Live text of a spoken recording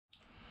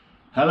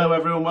Hello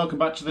everyone, welcome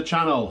back to the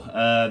channel.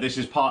 This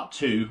is part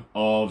 2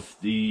 of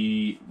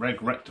the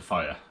Reg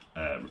rectifier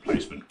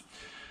replacement.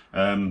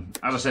 As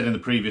I said in the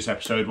previous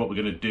episode, what we're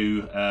going to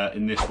do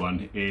in this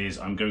one is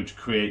I'm going to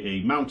create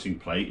a mounting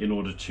plate in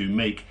order to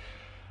make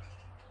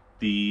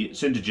the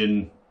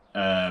Shindengen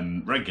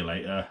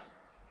regulator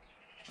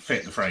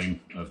fit the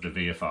frame of the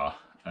VFR.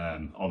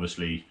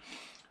 Obviously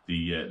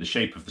the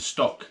shape of the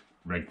stock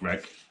Reg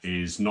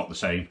is not the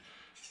same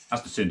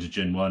as the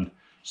Shindengen one.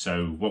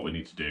 So what we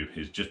need to do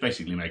is just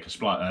basically make a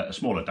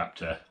small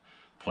adapter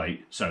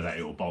plate so that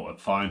it will bolt up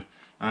fine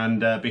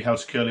and be held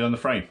securely on the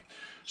frame.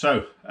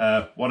 So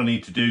what I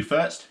need to do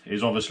first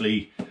is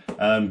obviously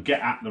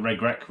get at the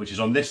Reg, which is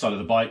on this side of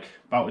the bike,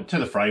 about to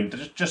the frame,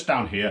 just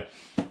down here.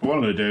 But what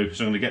I'm going to do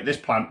is I'm going to get this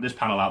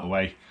panel out of the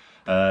way.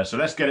 So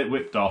let's get it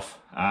whipped off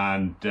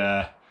and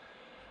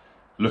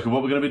look at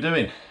what we're going to be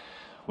doing.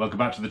 Welcome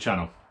back to the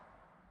channel.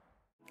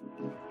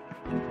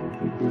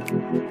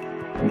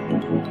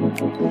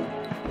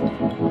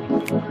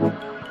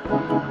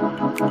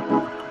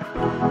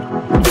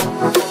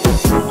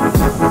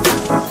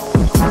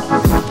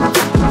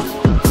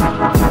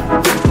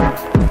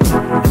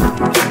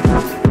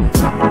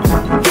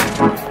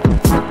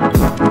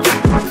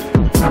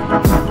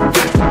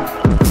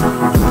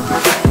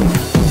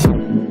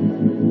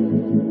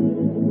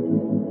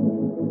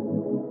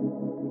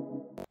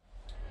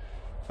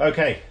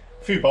 Okay,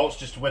 a few bolts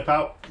just to whip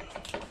out,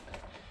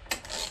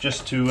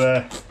 just to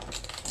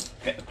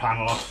get the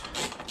panel off.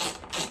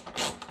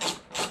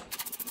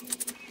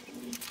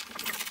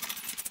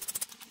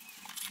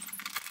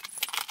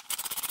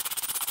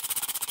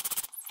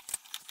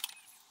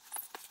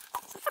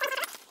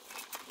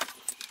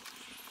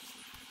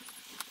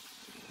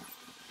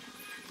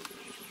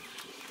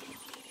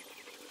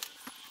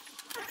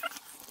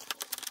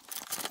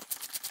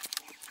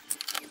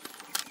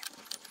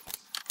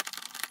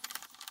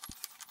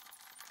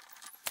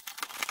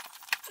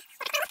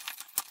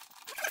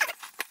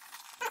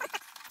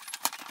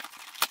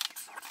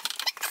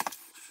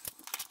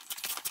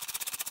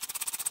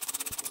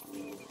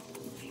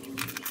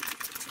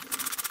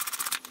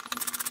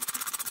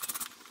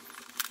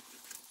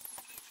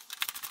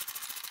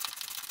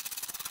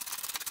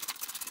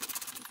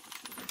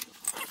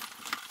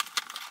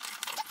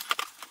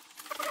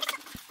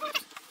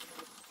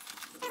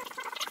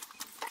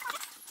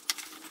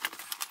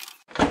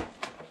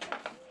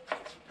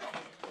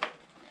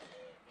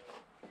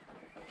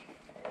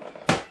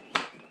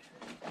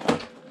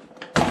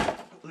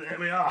 There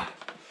we are,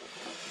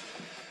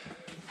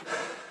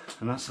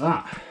 and that's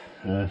that.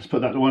 Let's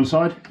put that to one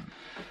side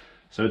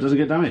so it doesn't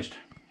get damaged.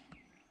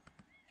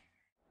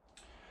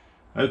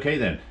 Okay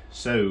then,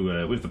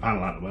 so with the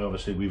panel out of the way,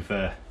 obviously we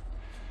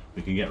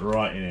can get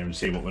right in here and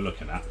see what we're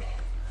looking at.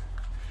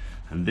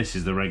 And this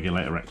is the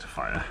regulator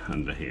rectifier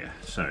under here.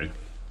 So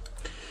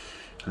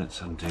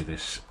let's undo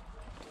this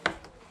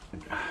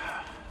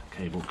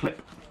cable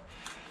clip,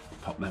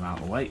 pop them out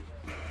of the way.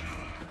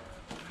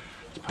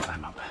 Let's put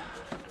them up there.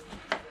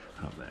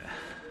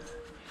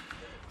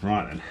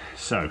 Right then,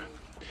 so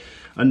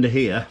under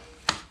here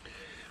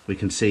we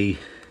can see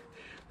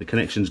the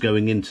connections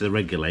going into the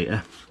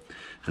regulator,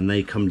 and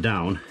they come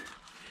down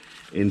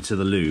into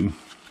the loom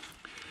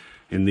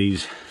in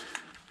these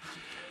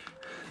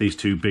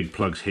two big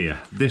plugs here.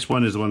 This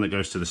one is the one that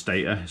goes to the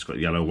stator. It's got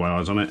yellow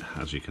wires on it,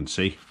 as you can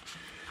see,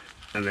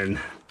 and then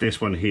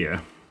this one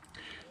here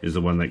is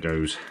the one that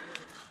goes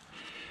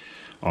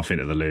off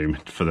into the loom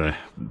for the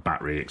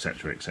battery,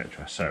 etc,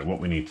 etc. So what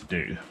we need to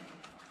do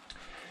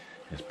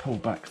is pull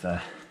back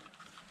the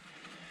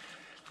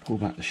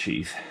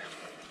sheath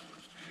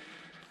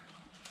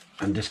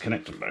and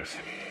disconnect them both.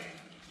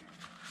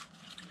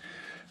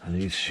 And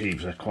these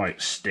sheaves are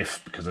quite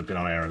stiff because they've been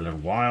on air a little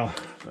while,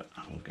 but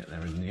we'll get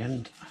there in the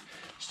end.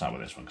 Start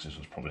with this one because this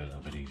one's probably a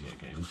little bit easier to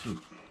get into.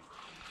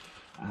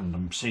 And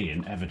I'm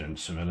seeing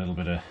evidence of a little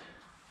bit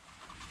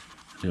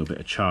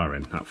of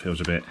charring. That feels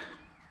a bit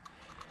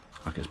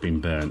like it's been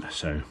burnt,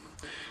 so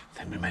I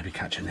think we may be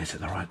catching this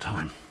at the right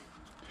time.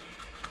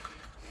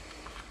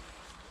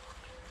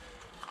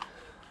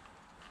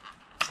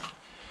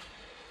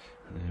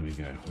 There we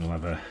go. We'll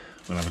have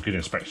a good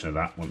inspection of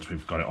that once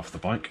we've got it off the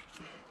bike.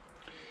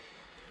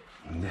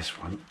 And this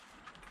one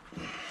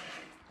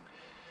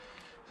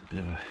is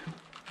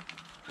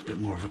a bit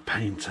more of a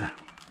pain to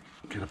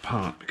get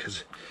apart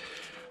because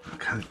I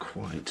can't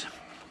quite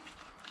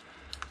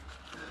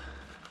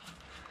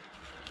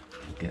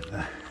get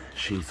the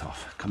sheath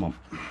off. Come on.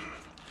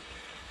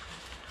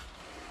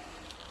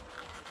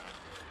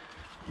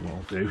 What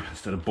I'll do,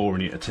 instead of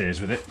boring you to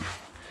tears with it,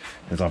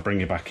 is I'll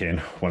bring you back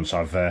in once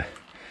I've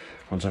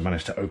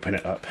managed to open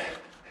it up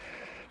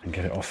and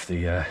get it off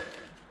the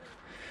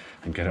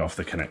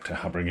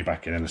connector. I'll bring you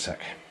back in a sec.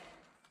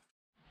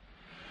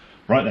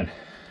 Right then,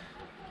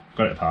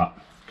 got it apart,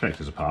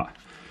 connectors apart.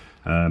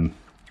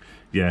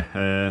 Yeah,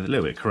 a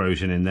little bit of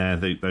corrosion in there.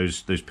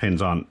 Those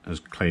pins aren't as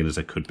clean as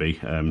they could be.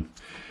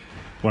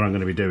 What I'm going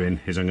to be doing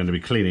is I'm going to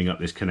be cleaning up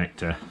this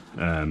connector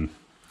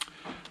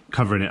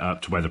covering it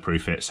up to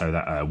weatherproof it so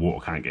that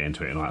water can't get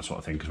into it and all that sort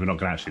of thing, because we're not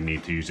going to actually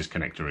need to use this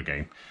connector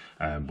again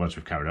once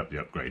we've carried up the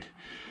upgrade.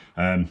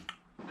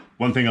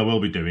 One thing I will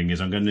be doing is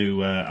I'm going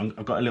to,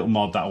 I've got a little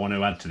mod that I want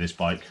to add to this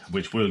bike,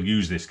 which will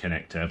use this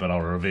connector, but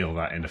I'll reveal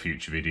that in a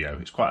future video.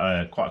 It's quite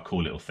a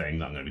cool little thing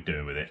that I'm going to be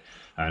doing with it,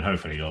 and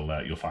hopefully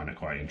you'll find it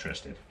quite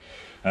interesting.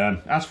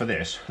 As for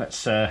this,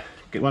 let's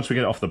once we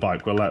get it off the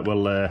bike, we'll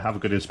have a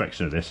good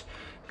inspection of this,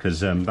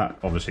 because that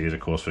obviously is a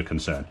cause for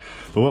concern.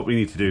 But what we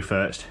need to do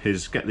first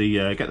is get the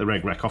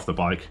Reg off the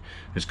bike.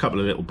 There's a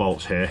couple of little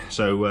bolts here,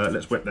 so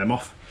let's whip them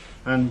off,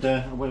 and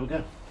away we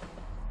go.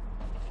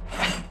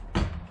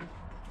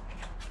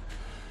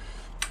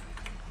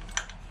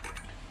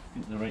 I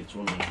think the rate's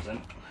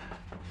 100%.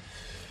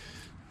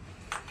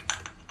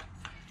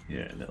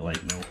 Yeah, little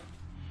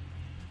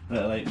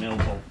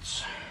 8mm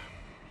bolts.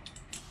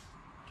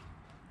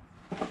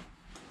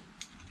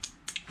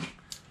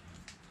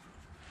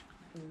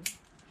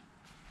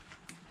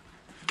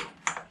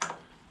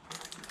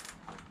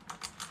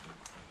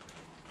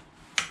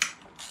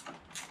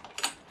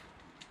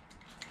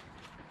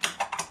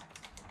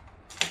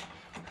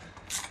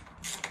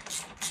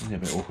 It's a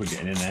bit awkward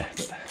getting in there,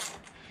 but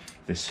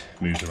this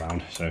moves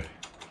around, so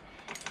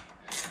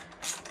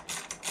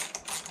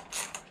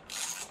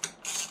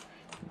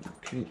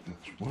okay,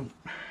 that's one.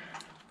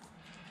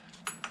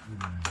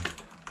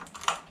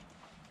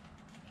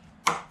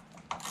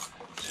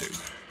 Two.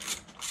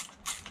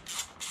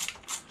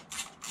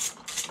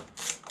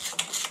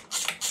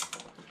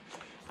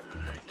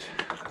 All right,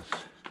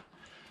 let's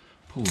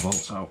pull the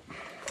bolts out.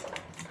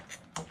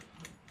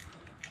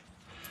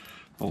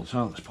 Bolts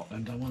out, let's pop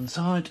them down one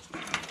side.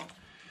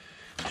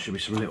 Should be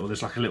some little,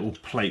 there's like a little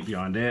plate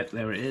behind it,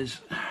 there it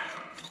is.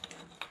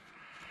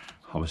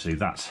 Obviously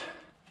that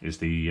is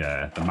the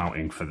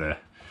mounting for the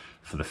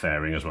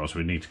fairing as well, so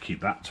we need to keep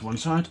that to one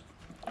side.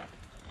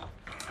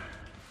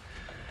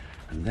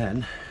 And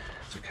then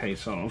it's a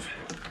case of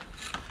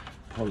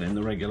pulling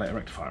the regulator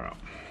rectifier out.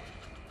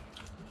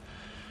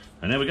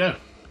 And there we go,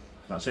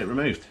 that's it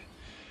removed.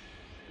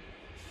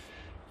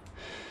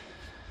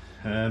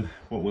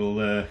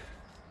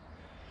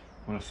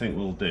 What I think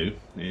we'll do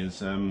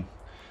is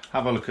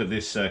have a look at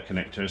this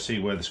connector, see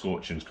where the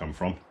scorchings come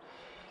from,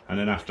 and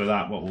then after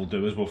that what we'll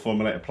do is we'll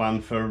formulate a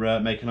plan for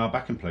making our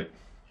backing plate.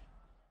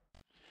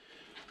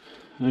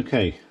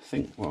 Okay, I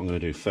think what I'm going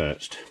to do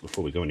first,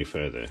 before we go any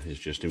further, is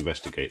just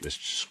investigate this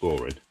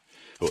scoring,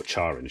 or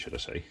charring should I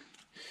say,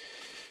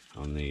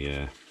 on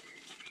the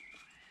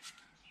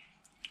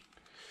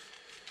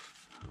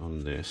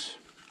on this,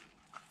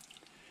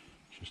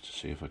 just to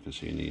see if I can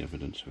see any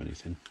evidence of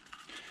anything,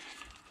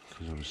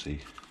 because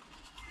obviously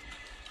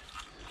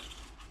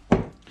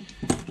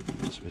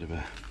it's a bit of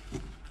a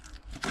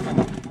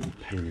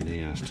pain in the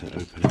ass to open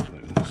it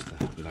like this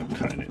without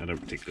cutting it. I don't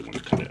particularly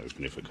want to cut it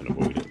open if I can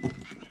avoid it.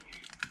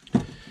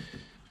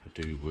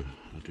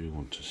 I do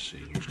want to see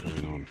what's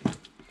going on.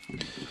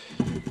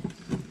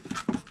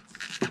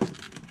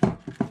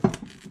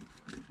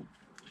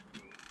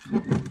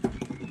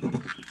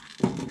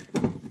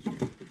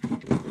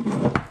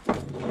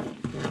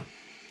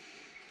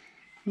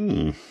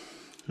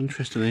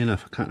 Interestingly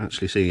enough, I can't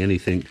actually see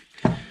anything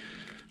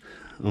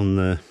on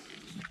the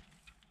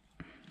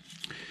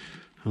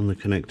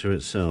connector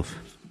itself,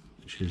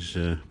 which is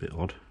a bit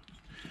odd.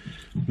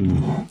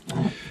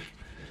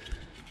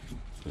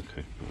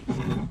 Okay.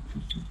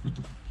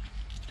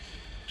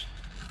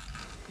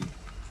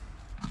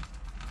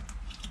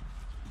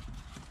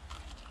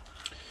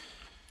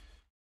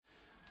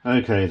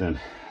 Okay then,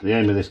 the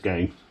aim of this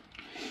game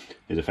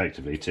is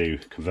effectively to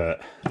convert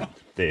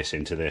this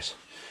into this.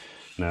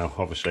 Now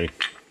obviously,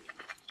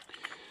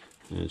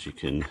 as you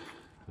can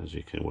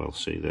well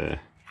see there,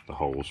 the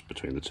holes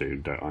between the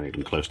two aren't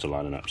even close to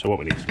lining up. So what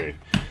we need to do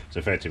is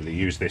effectively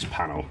use this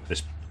panel,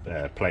 this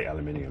plate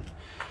aluminium,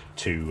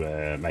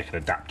 to make an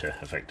adapter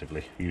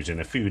effectively, using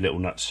a few little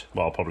nuts.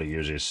 What I'll probably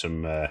use is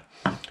some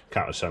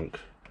countersunk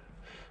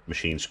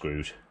machine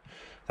screws.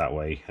 That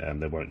way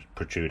they won't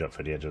protrude up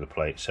for the edge of the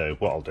plate. So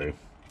what I'll do,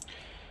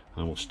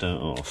 I will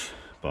start off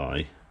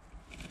by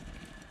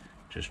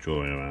just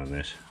drawing around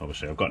this.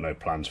 Obviously I've got no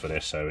plans for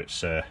this, so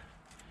it's a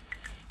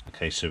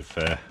case of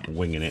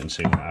winging it and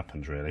seeing what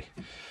happens really.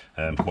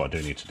 What I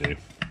do need to do,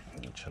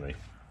 actually,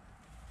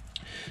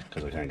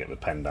 because I can't get the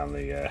pen down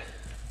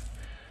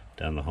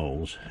the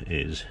holes,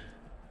 is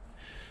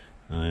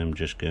I am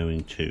just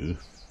going to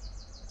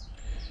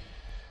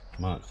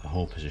mark the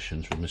hole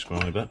positions with my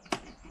scriber.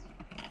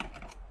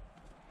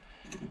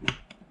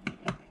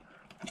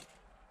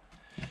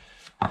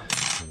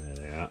 And there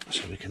they are,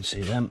 so we can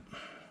see them.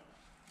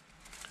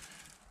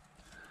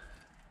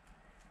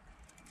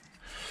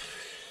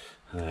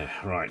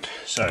 Right,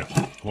 so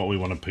what we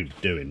want to be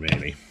doing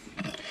really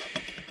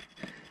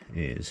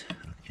is,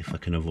 if I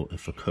could,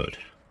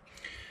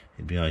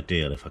 it'd be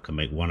ideal if I could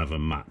make one of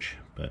them match,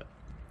 but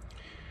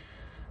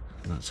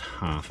that's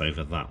half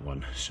over that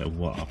one. So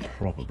what I'll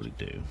probably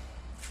do,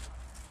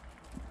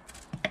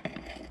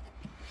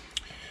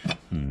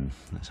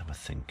 let's have a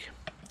think.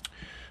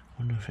 I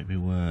wonder if it'd be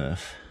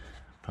worth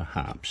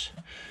perhaps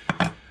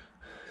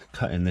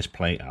cutting this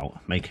plate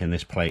out, making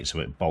this plate so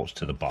it bolts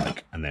to the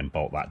bike, and then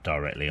bolt that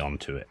directly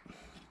onto it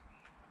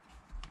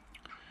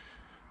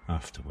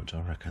afterwards.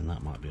 I reckon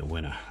that might be a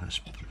winner.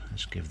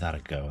 Let's give that a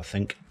go, I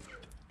think.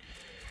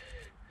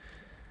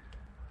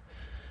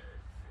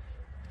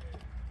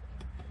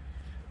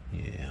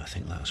 Yeah, I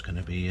think that's going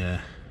to be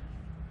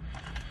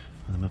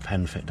with a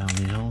pen fit down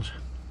these holes.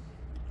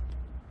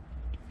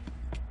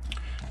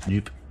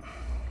 Nope.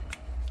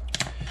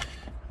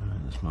 Right,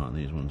 let's mark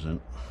these ones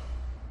in.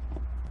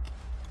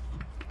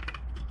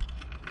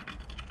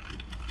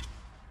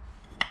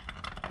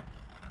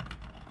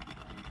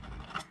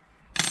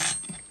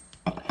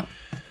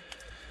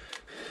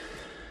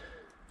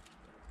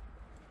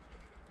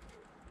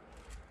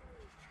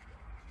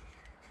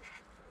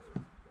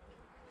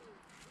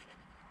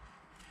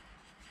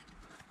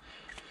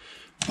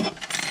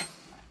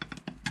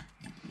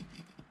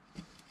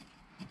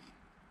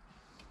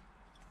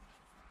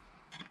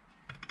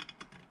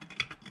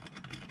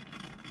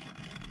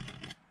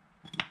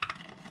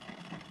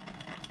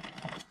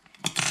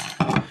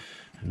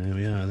 And there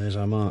we are, there's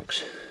our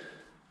marks.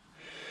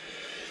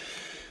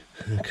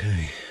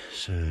 Okay,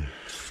 so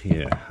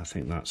yeah, I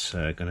think that's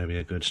going to be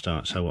a good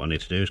start. So what I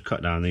need to do is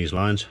cut down these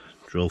lines,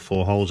 drill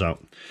 4 holes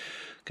out,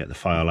 get the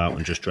file out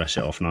and just dress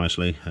it off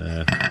nicely.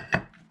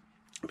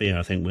 But yeah,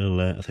 I think we'll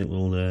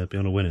be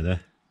on a winner there.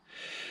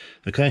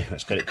 Okay,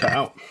 let's get it cut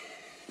out.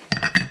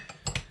 A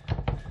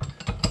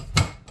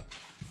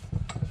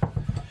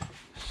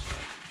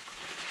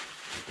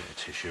bit of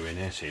tissue in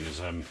here, seeing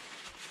as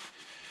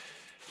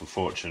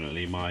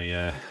unfortunately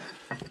my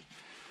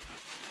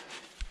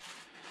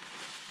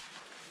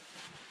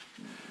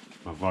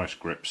my vice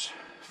grips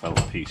fell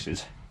to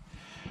pieces,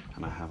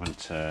 and I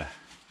haven't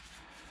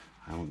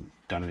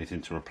done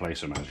anything to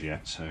replace them as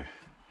yet. So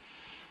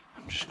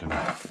I'm just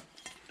gonna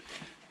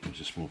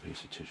use a small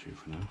piece of tissue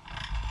for now.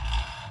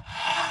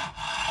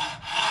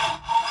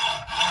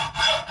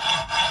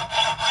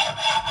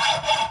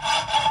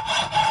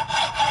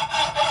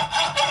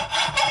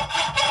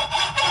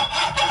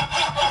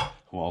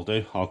 What I'll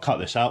do, I'll cut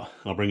this out,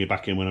 I'll bring it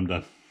back in when I'm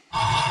done.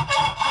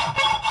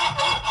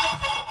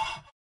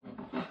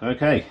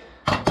 Okay,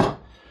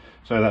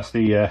 so that's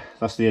the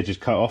edges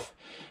cut off.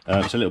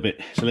 It's a little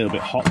bit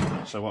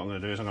hot, so what I'm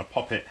going to do is I'm going to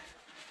pop it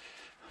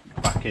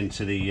back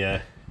into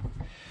the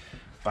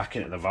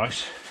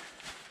vise.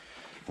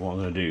 What I'm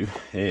going to do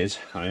is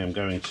I am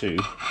going to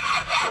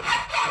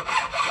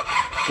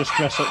just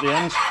dress up the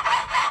ends.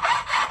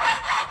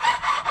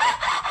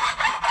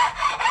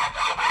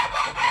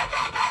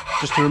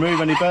 Just to remove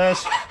any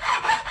burrs.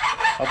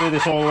 I'll do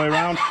this all the way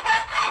around.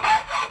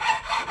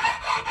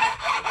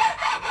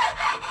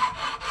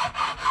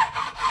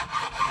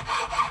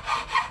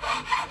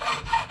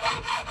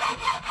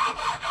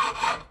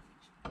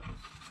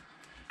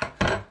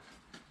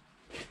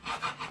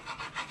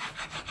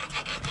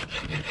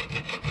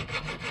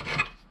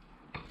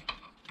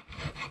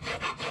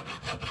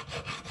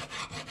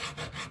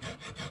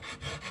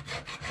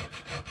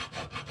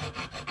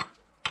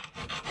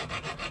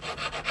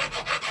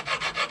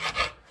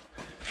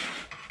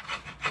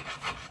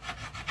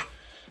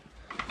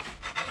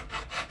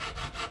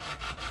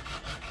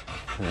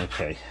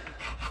 Okay.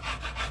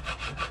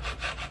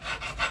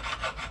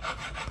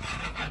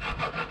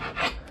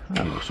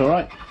 That looks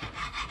alright.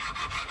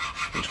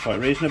 Looks quite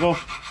reasonable.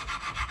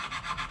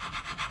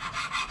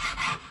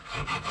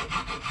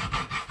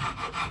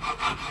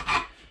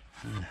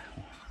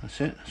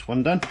 That's it, that's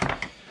one done.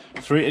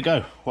 3 to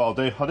go. What I'll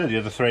do the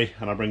other 3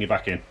 and I'll bring you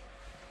back in.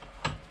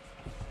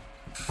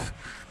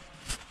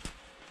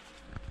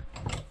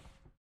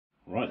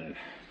 Right then.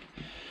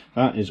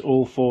 That is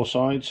all 4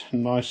 sides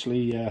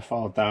nicely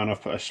filed down.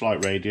 I've put a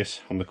slight radius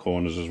on the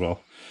corners as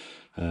well,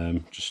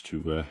 just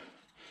to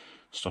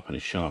stop any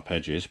sharp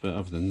edges, but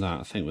other than that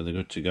I think we're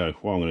good to go.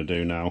 What I'm going to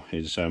do now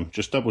is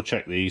just double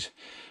check these,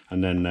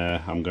 and then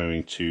I'm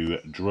going to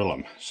drill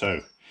them. So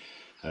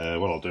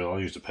what I'll do, I'll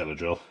use the pillar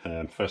drill.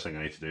 First thing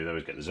I need to do though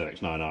is get the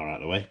ZX9R out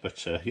of the way,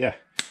 but yeah,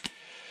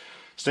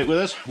 stick with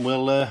us,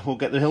 we'll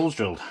get the holes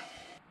drilled.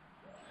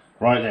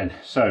 Right then,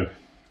 so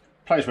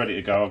plate's ready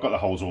to go. I've got the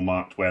holes all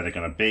marked where they're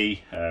going to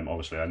be.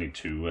 Obviously I need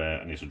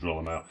to drill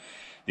them out.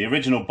 The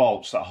original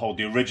bolts that hold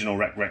the original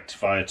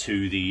rectifier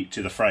to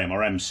the frame are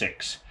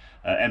M6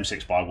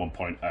 by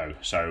 1.0.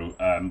 So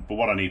but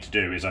what I need to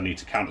do is I need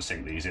to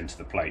countersink these into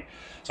the plate.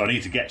 So I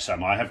need to get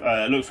some. I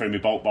have looked through my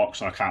bolt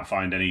box and I can't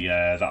find any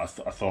that I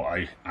thought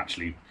I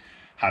actually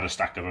had a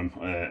stack of them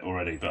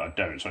already, but I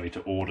don't, so I need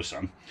to order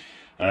some.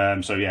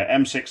 So yeah,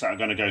 M6 that are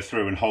going to go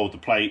through and hold the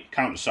plate,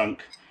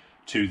 countersunk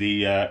to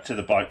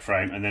the bike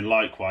frame, and then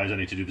likewise I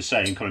need to do the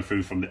same coming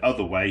through from the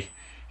other way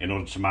in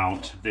order to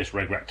mount this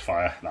Reg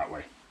rectifier that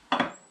way.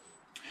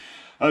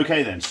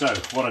 Okay then, so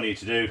what I need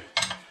to do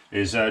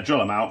is drill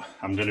them out.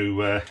 I'm going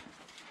to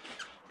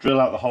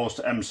drill out the holes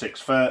to M6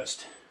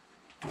 first.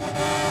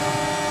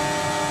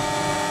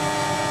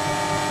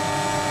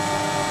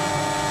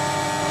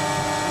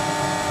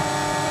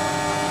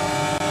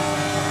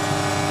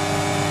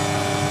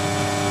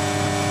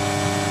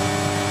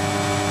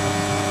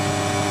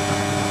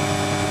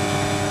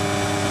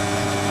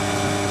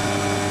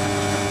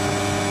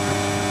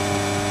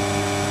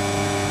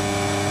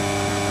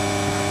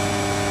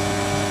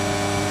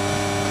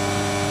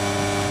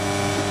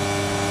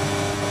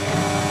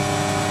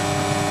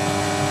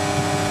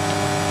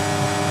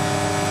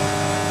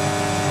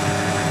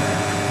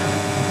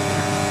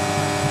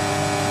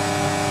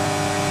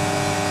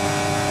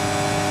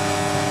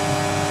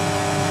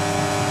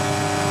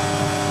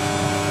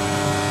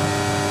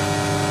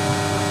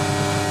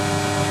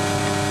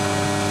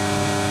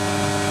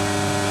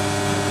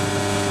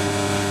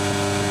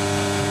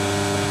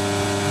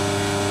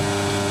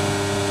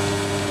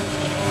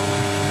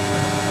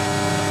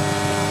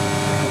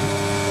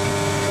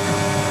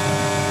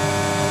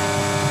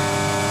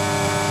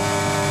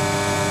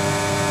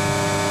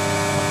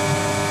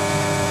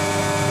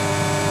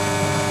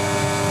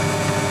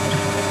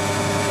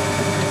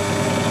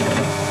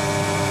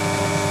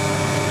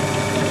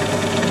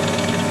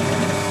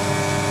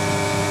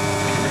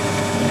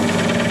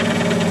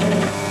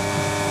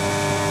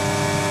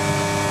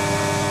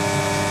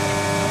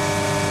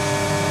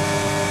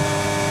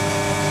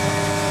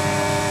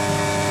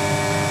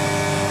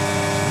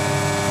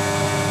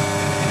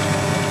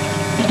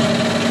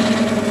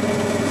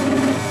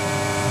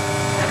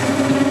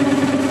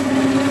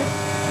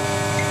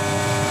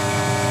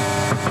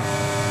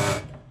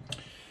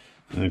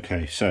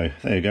 Okay, so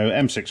there you go,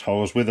 M6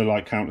 holes with a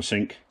light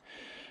countersink.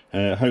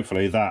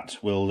 Hopefully that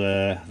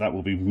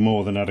will be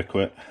more than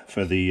adequate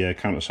for the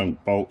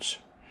countersunk bolts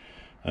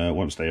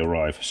once they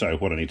arrive. So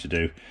what I need to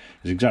do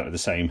is exactly the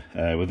same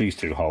with these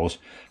two holes.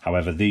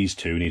 However, these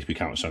two need to be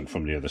countersunk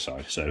from the other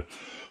side. So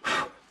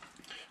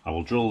I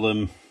will drill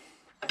them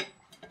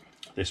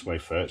this way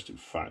first. In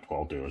fact, what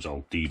I'll do is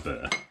I'll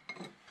deburr.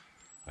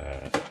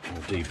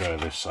 I'll deburr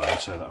this side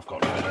so that I've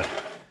got rid of it.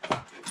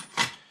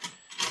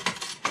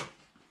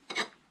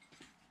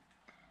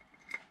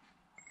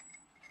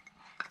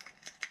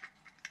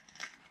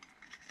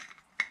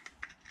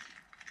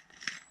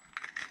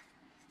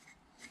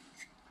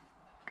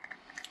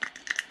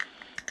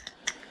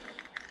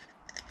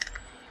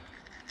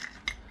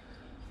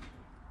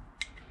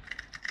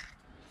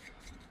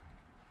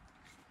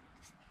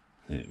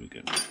 There we go.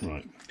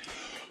 Right.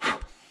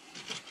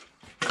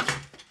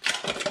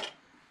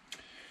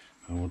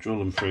 I will drill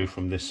them through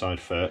from this side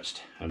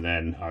first, and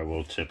then I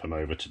will tip them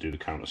over to do the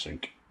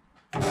countersink.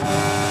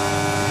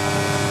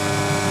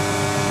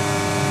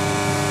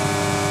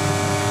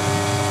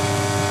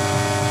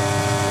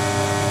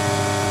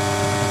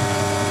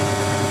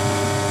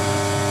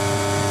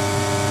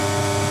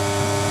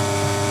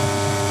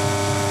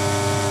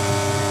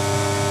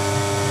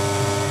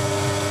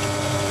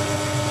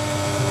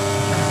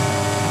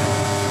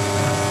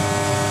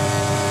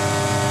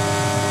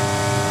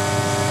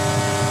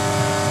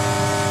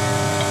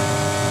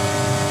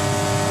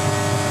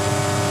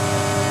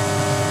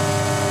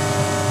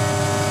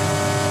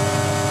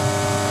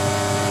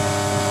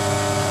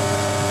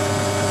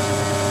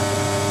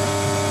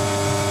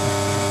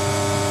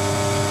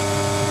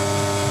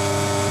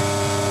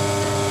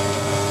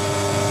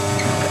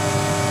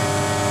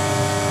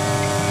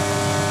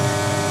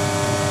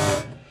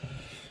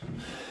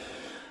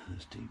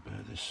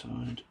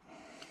 Side.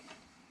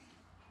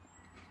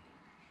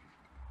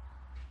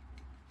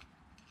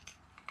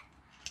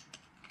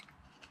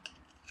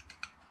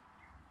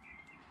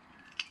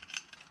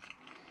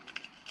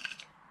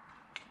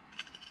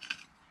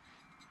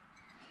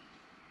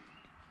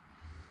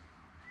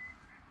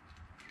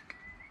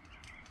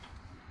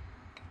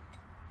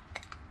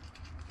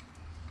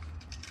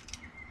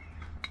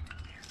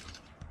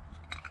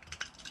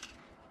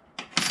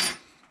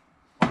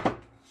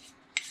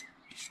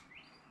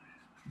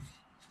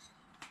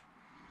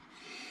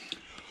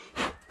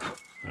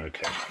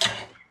 Okay.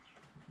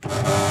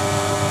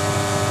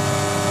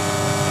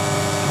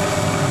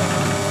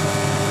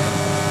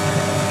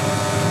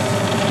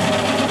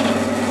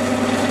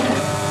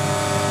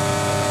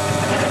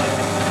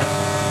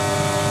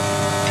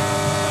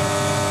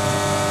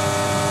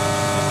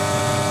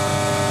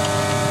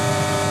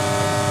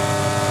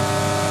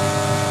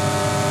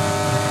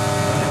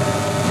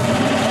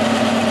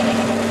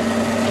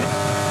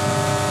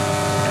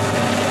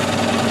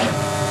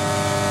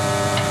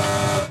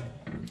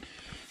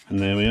 And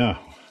there we are.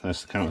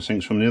 That's the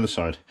countersinks from the other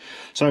side.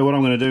 So what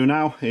I'm going to do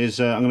now is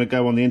I'm going to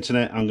go on the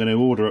internet. I'm going to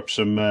order up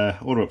some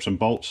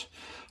bolts.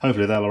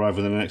 Hopefully they'll arrive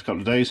within the next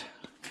couple of days.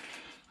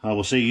 I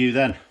will see you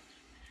then.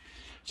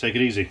 Take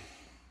it easy.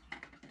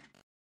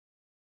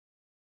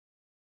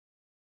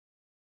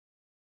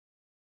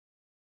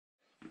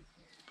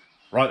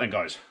 Right then,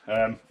 guys.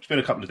 It's been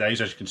a couple of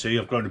days, as you can see.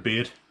 I've grown a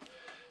beard,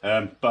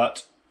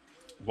 but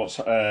what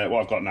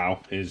I've got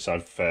now is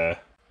I've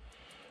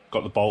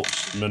got the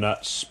bolts, the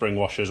nuts, spring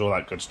washers, all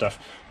that good stuff.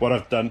 What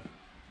I've done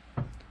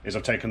is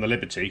I've taken the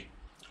liberty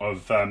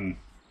of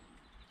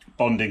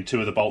bonding two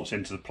of the bolts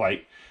into the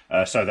plate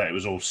so that it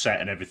was all set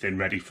and everything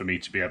ready for me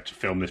to be able to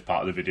film this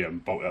part of the video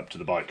and bolt it up to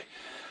the bike.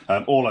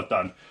 All I've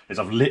done is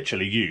I've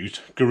literally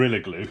used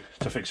Gorilla Glue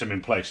to fix them in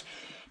place.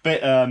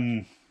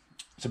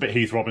 It's a bit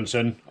Heath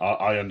Robinson,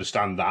 I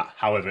understand that.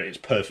 However, it's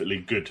perfectly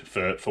good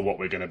for what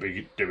we're going to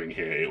be doing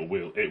here.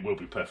 It will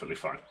be perfectly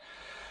fine.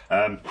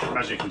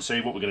 As you can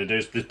see, what we're going to do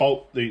is this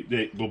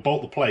we'll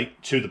bolt the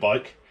plate to the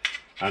bike,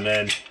 and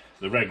then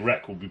the Reg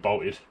will be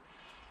bolted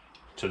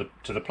to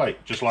the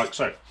plate, just like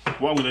so.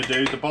 What I'm going to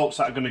do, the bolts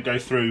that are going to go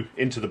through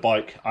into the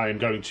bike, I am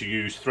going to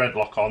use thread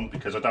lock on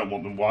because I don't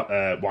want them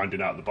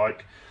winding out of the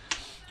bike.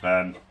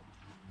 And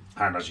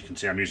as you can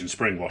see, I'm using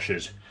spring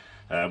washers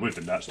with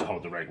the nuts to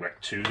hold the Reg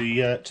to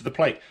the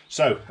plate.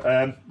 So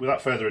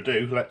without further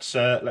ado,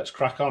 let's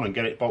crack on and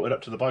get it bolted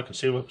up to the bike and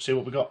see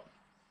what we got.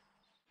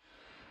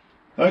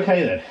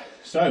 Okay then,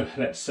 so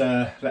let's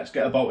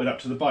get it bolted up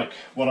to the bike.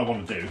 What I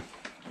want to do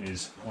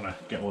is I want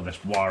to get all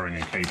this wiring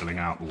and cabling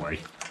out of the way,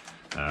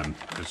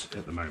 because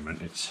at the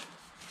moment it's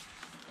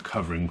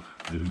covering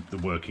the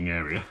working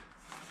area.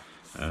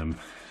 A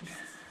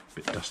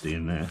bit dusty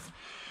in there.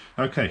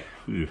 Okay,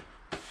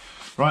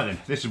 right then,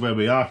 this is where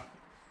we are,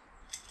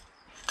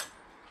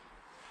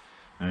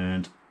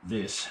 and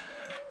this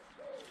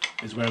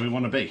is where we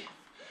want to be.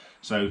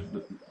 So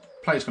the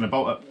plate's going to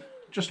bolt up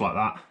just like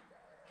that.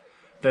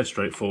 Dead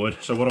straightforward.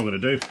 So what I'm going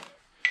to do,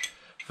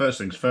 first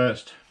things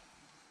first,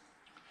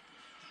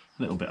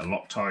 a little bit of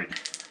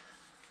Loctite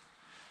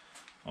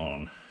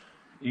on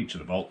each of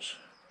the bolts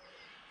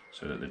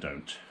so that they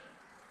don't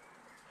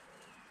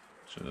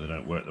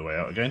work their way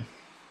out again.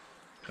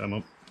 Come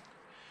on.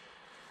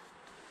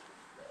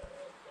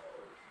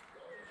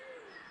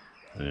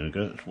 There we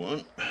go, that's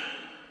one.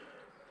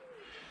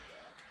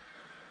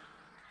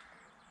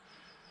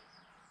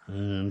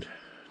 And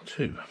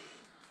two.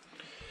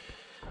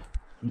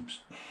 Oops.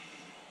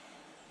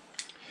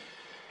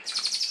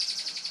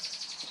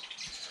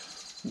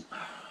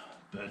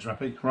 Bird's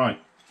wrapping.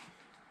 Right.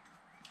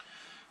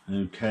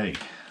 Okay,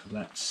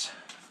 let's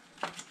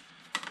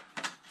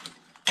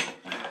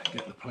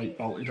get the plate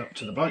bolted up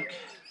to the bike.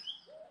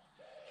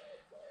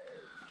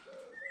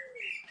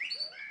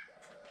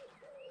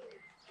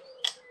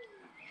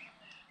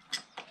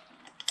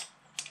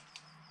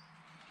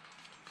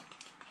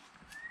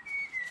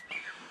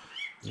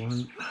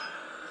 One.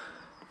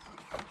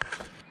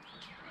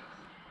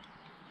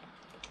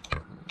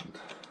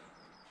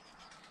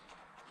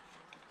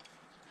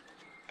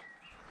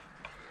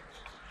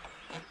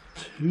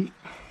 Two.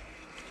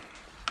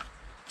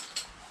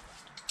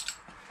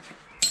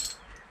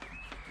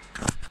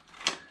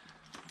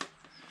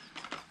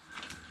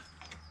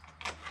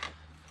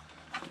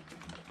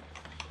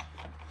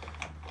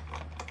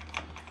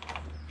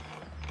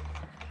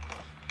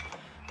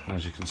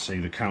 As you can see,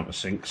 the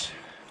countersinks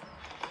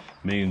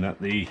mean that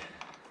the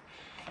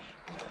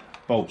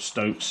bolts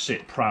don't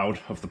sit proud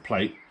of the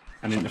plate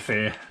and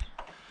interfere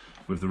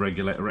with the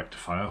regulator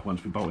rectifier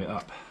once we bolt it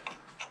up.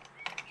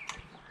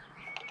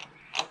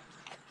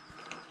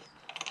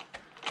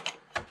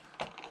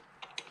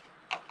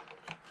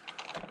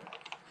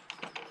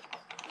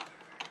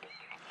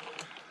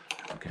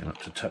 Getting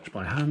up to touch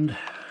by hand.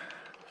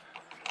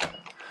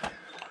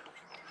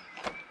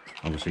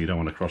 Obviously you don't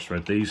want to cross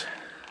thread these.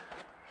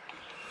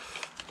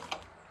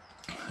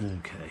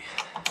 Okay.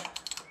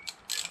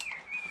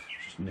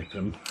 Just nip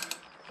them,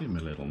 give them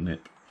a little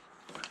nip.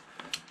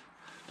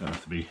 Don't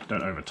have to be,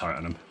 don't over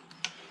tighten them.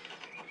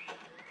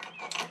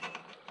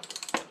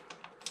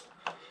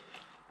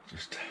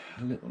 Just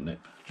a little nip,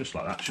 just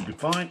like that should be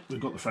fine. We've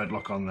got the thread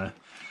lock on there.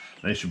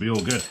 They should be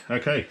all good.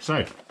 Okay,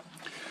 so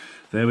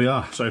there we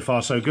are. So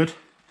far so good.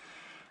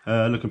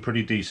 Looking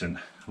pretty decent.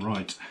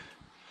 Right,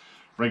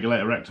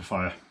 regulator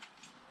rectifier.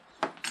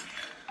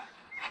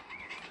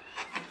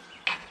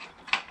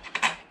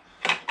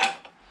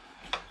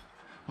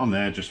 On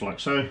there, just like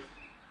so.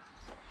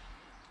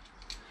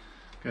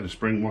 Get a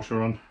spring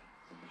washer on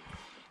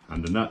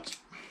and a nut.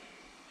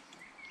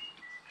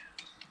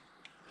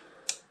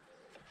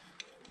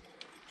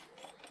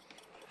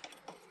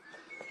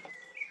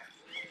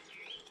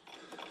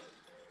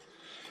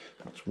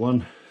 That's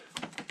one.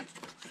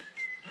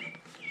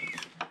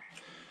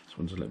 This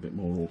one's a little bit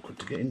more awkward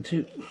to get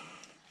into.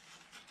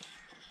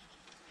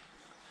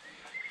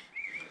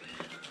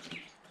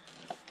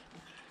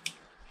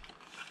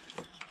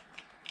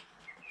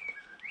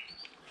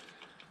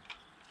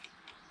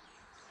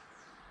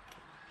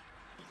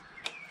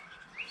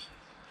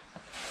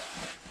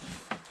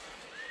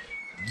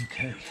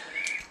 Okay,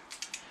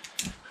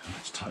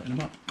 let's tighten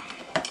them up.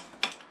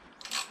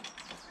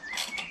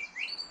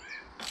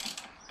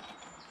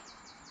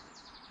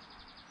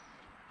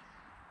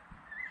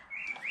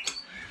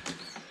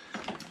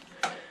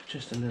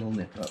 Just a little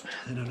nip up,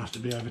 they don't have to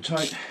be over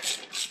tight.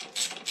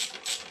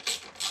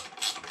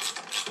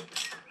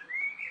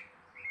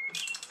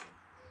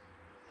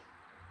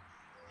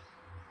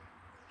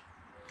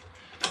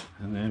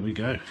 And there we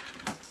go.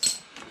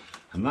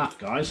 And that,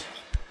 guys,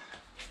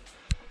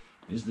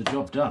 is the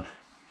job done.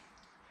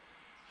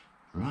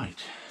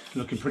 Right,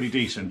 looking pretty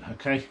decent.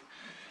 Okay,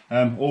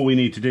 all we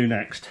need to do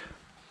next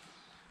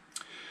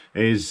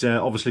is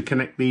obviously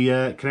connect the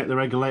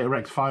regulator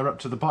rectifier up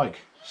to the bike.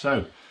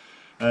 So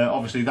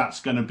obviously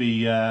that's going to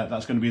be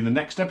in the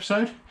next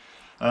episode.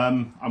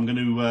 I'm going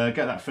to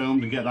get that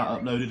filmed and get that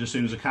uploaded as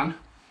soon as I can,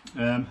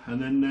 and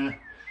then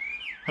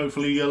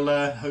hopefully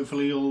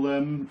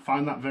you'll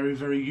find that very,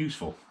 very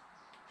useful.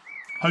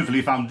 Hopefully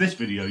you found this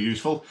video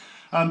useful.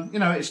 You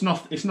know, it's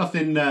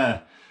nothing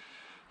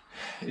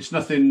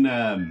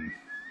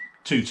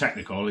too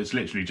technical. It's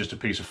literally just a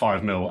piece of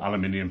 5mm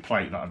aluminium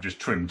plate that I've just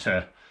trimmed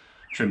to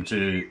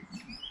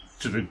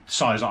the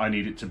size that I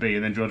need it to be,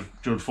 and then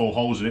drilled 4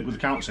 holes in it with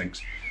the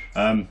countersinks.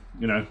 You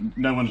know,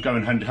 no one's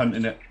going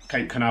hunting at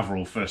Cape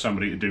Canaveral for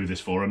somebody to do this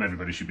for them.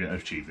 Everybody should be able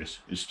to achieve this.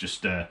 It's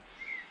just a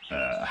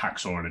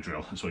hacksaw and a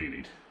drill. That's all you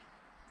need.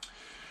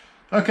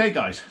 Okay,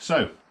 guys.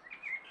 So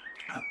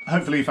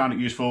hopefully you found it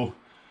useful.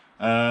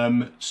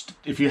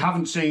 If you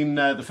haven't seen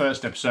the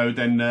first episode,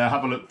 then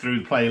have a look through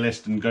the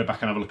playlist and go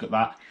back and have a look at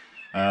that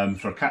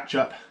for a catch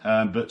up.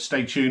 But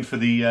stay tuned for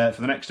the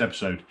next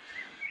episode.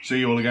 See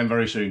you all again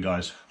very soon,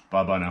 guys.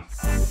 Bye bye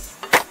now.